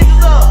these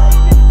niggas up.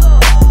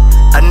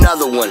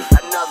 Another one.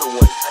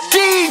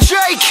 DJ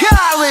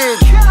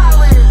Khaled.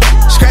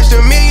 Scratched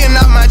 $1 million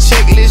off my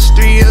checklist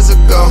 3 years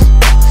ago.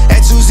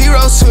 At 2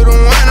 zeros to the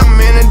 1,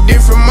 I'm in a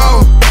different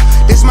mode.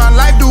 This my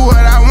life, do what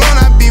I want,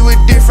 I be with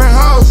different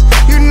hoes.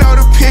 You know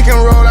the pick and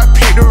roll, I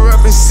picked her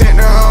up and sent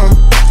her home.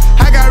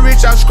 I got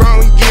rich out strong,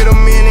 we get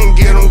them in and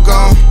get them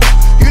gone.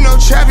 You know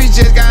Trappy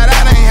just got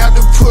out, ain't have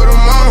to put them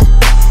on.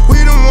 We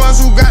the ones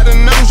who got the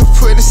numbers to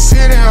put the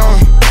city on.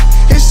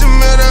 It's the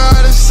middle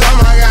of the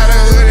summer, I got a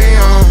hoodie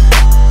on.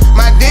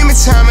 My demon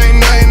time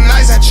ain't nothing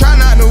nice, I try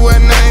not to wear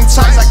nothing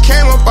tight. I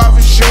came up off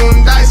of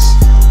shooting dice,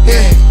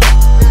 yeah.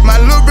 My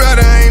little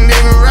brother ain't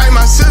living right,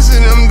 my sister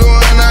them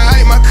doing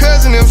alright, my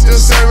cousin them still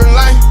serving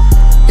life,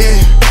 yeah.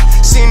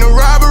 Seen the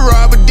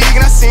robber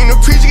digging, I seen the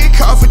preacher get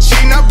caught for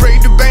cheating. I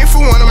break the bank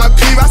for one of my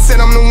peeps. I said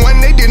I'm the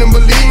one they didn't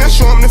believe me. I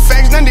show them the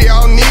facts, now they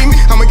all need me.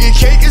 I'ma get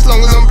cake as long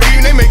as I'm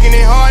breathing. They making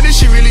it hard, this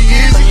shit really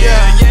easy,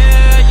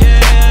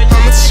 yeah.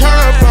 I'ma turn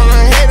up on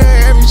a hater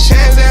every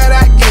chance that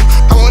I get.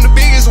 I want the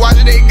biggest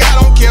watcher they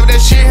got, don't care if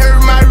that shit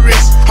hurt my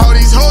wrist. All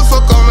these hoes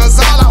fuck on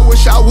us all, I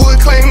wish I would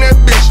claim that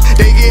bitch.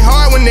 They get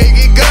hard when they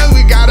get guns,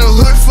 we got a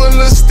hood full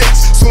of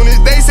sticks. Soon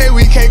as they say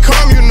we can't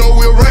come, you know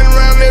we'll run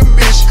around that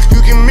bitch. You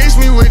can mix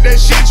me with that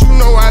shit, you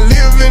know I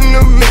live in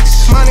the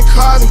mix. Money,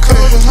 cars, and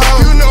clothes and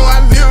hoes, you know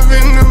I live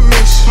in the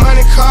mix.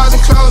 Money, cars,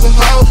 and clothes and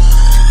hoes,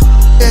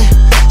 yeah.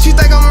 She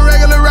think I'm a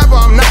regular rapper,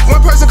 I'm not.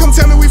 One person come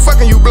tell me we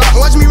fucking, you block.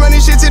 Watch me run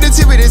this shit to the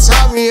tip of the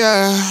top,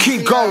 yeah.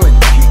 Keep going.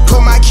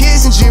 Put my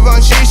kids in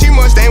Givenchy, she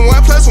must ain't 1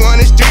 +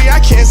 1 is 3. I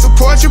can't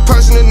support your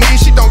personal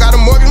needs. She don't got a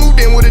mortgage, moved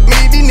in with a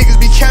need. These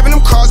niggas be capping,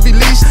 them cars be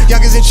leased.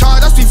 Youngers in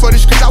charge, I speak for the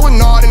streets. I would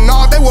nod and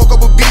nod, they woke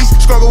up a beast.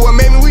 Struggle what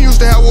made me, we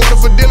used to have water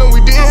for dinner, we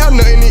didn't have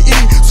nothing to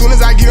eat. Soon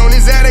as I get on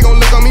his ass, they gon'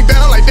 look on me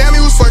bad. I'm like, damn,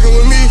 he was fucking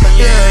with me,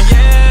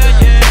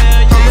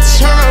 yeah. I'ma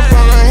turn up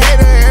on a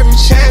hater every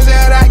chance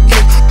that I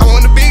get. I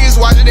want the biggest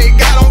watcher they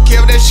got, don't care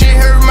if that shit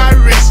hurt my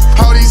wrist.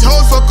 All these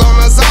hoes fuck on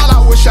us all,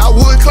 I wish I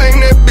would claim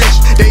that bitch.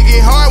 They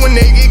get hard when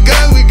they get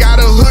guns, we got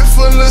a hood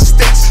full of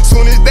sticks.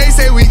 Soon as they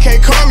say we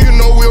can't come, you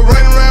know we'll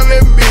run around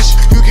that bitch.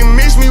 You can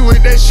mix me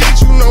with that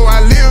shit, you know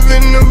I live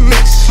in the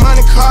mix.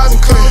 Money, cars,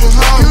 and clothes and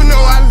hoes, you know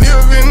I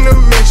live in the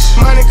mix.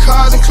 Money,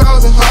 cars, and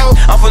clothes and hoes.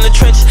 I'm from the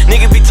trenches,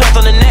 niggas be tough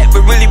on the net,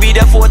 but really be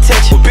there for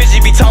attention.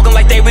 Bitches be talking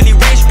like they really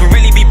rich, but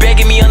really be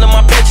begging me under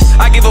my pictures.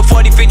 I give her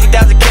 40, 50,000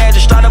 cash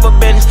to start up a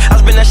business. I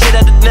spend that shit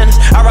at the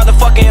dentist. I'd rather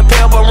fucking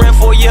impale but rent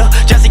for a year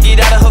just to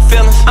get out of her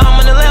feelings. I'm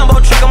in the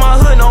Lambo truck in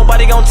my hood,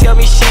 nobody gon' tell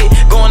me shit.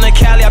 Going to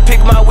Cali, I pick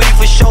my weed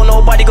for sure,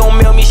 nobody gon'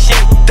 mail me shit.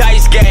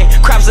 Dice game,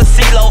 crops a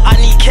CeeLo, I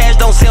need cash,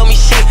 don't sell me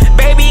shit.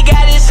 Baby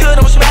got his hood,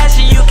 I'm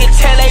smashing, you can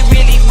tell they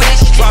really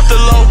rich. Drop the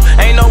low,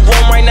 ain't no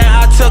room right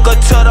now, I took her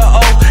to the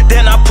O.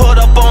 Then I put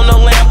up on the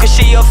lamb, cause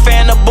she a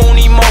fan of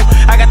Booney Mo.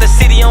 I got the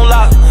city on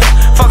lock,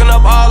 fucking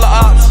up all the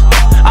ops.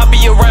 I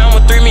be around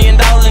with $3 million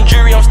in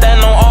jewelry, I'm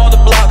standing on all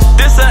the blocks.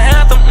 This an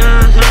anthem,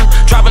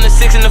 dropping the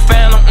 6 in the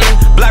Phantom,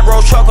 Black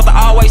Rose truck with the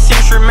all-white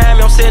seats, remind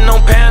me I'm sitting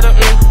on Panda,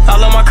 I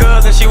love my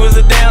cousin, she was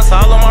a dancer.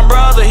 I love my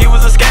brother, he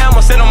was a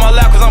scammer. Sit on my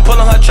lap cause I'm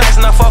pulling her tracks,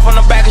 and I fuck from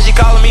the back cause she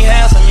calling me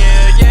handsome.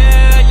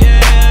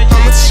 Yeah.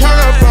 I'ma turn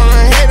up on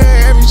a hater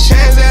every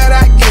chance that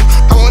I get.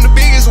 I want the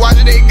biggest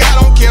watcher they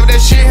got, don't care if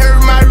that shit hurt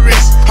my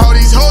wrist. All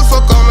these hoes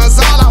fuck on us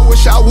all, I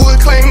wish I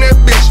would claim that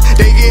bitch.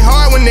 They get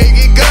hard when they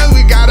get guns,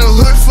 we got a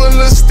hood full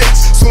of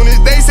sticks. Soon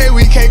as they say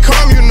we can't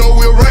come, you know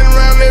we'll run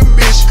around that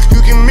bitch.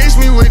 You can mix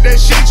me with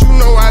that shit, you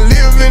know I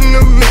live in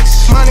the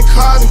mix. Money,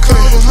 cars, and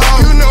clothes and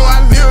hoes, you know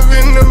I live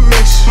in the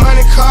mix.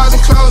 Money, cars,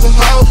 and clothes and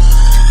hoes.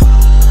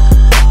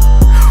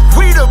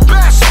 We the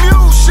best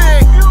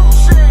music.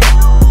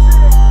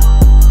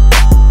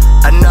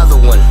 Another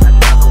one.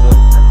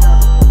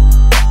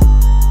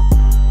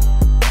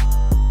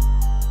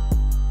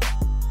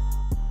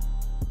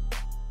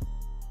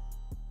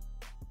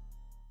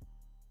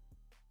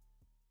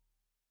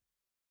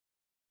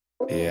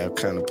 Yeah, I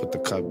kind of put the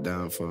cup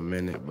down for a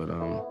minute, but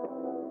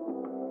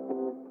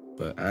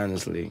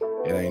honestly,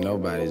 it ain't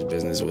nobody's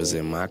business. What's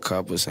in my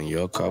cup, what's in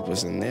your cup,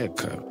 what's in their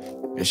cup.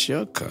 It's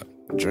your cup.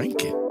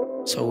 Drink it.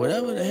 So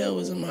whatever the hell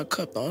was in my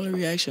cup, the only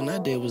reaction I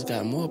did was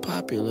got more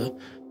popular,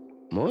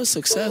 more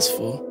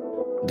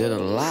successful, did a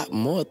lot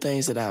more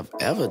things that I've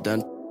ever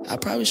done. I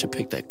probably should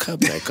pick that cup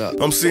back up.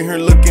 I'm sitting here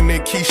looking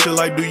at Keisha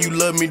like, do you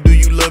love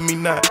me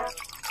not?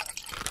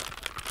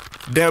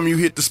 Damn, you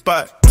hit the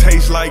spot.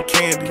 Taste like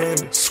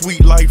candy,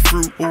 sweet like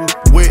fruit, ooh,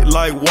 wet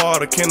like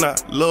water. Can I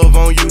love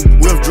on you?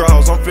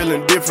 Withdrawals, I'm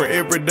feeling different.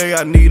 Every day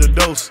I need a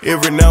dose.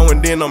 Every now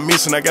and then I'm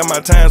missing. I got my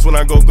times when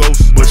I go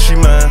ghost. But she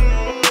mine,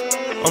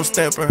 I'm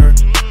stamping her.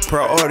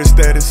 Priority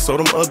status, so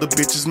them other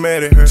bitches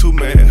mad at her. Too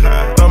mad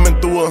high.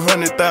 Thumbing through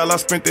 100,000, I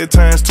spent that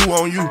times 2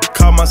 on you.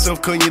 Caught myself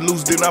cutting you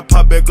loose, then I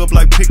pop back up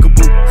like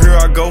Pickaboo. Here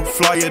I go,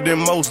 flyer than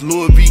most,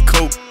 Louis V.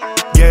 Coke.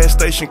 Gas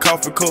station,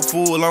 coffee cup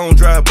full, I don't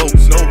drive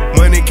boats. No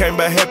money came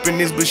by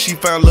happiness, but she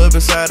found love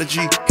inside a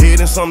G. Head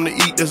and something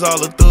to eat, that's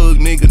all a thug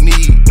nigga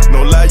need.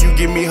 No lie, you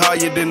get me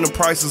higher than the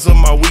prices of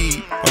my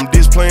weed. I'm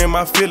displaying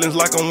my feelings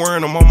like I'm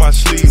wearing them on my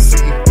sleeve.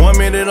 1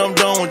 minute I'm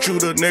done with you,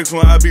 the next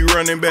one I be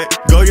running back.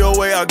 Go your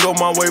way, I go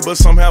my way, but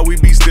somehow we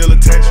be still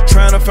attached.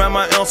 Trying to find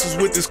my ounces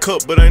with this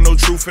cup, but ain't no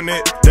truth in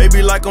it. They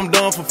be like I'm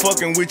done for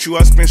fucking with you,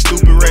 I spend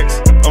stupid racks.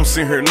 I'm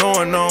sitting here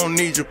knowing I don't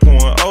need you,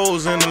 pouring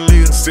O's in the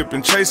lid.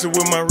 Sipping, chasing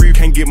with my reef,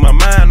 can't get my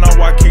mind on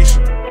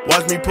Waukesha.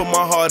 Watch me put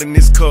my heart in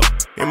this cup.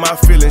 In my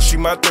feelings, she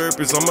my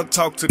therapist, I'ma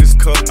talk to this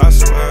cup. I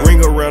swear.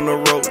 Ring around the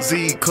road,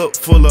 Z, cup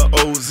full of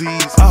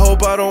OZs. I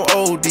hope I don't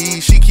OD,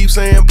 she keeps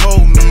saying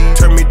pull me.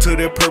 Turn me to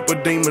that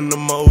purple demon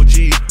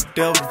emoji.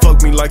 Devil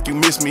fuck me like you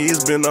miss me,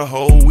 it's been a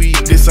whole week.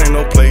 This ain't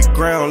no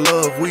playground,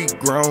 love, we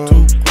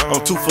grown.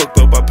 I'm too fucked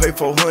up, I pay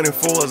 400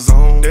 for a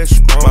zone. That's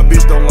strong. My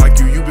bitch don't like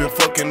you, you been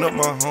fucking up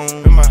my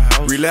home. In my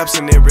house.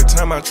 Relapsing every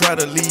time I try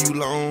to leave you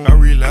alone. I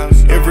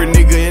relapse. Every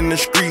nigga in the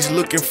streets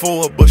looking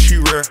for her, but she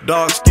rare.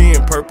 Dark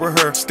skin, purple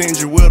hair,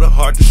 stingy with a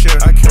heart to share.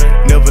 I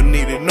can't never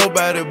needed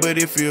nobody, but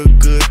it feel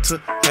good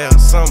to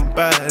have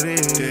somebody.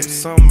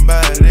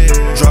 Somebody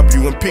drop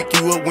you and pick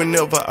you up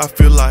whenever I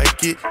feel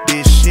like it.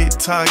 This shit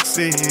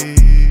toxic.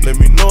 Let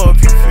me know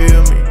if you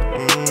feel me.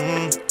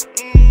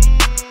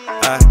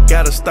 I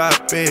gotta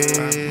stop it,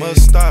 I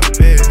must stop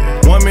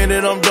it. 1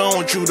 minute I'm done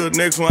with you, the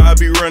next one I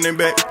be running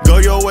back. Go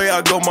your way,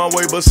 I go my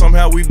way, but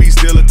somehow we be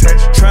still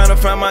attached. Trying to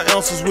find my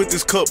ounces with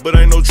this cup, but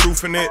ain't no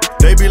truth in it.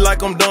 They be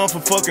like I'm done for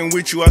fucking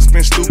with you, I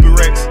spend stupid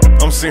racks.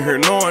 I'm sitting here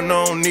knowing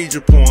I don't need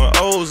you, pouring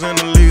O's in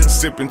the lid.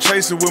 Sipping,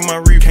 chasing with my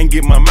reef, can't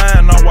get my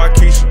mind on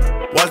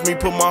Waukesha. Watch me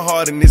put my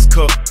heart in this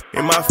cup.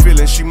 In my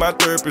feelings, she my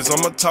therapist,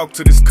 I'ma talk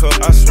to this cup,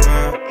 I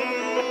swear.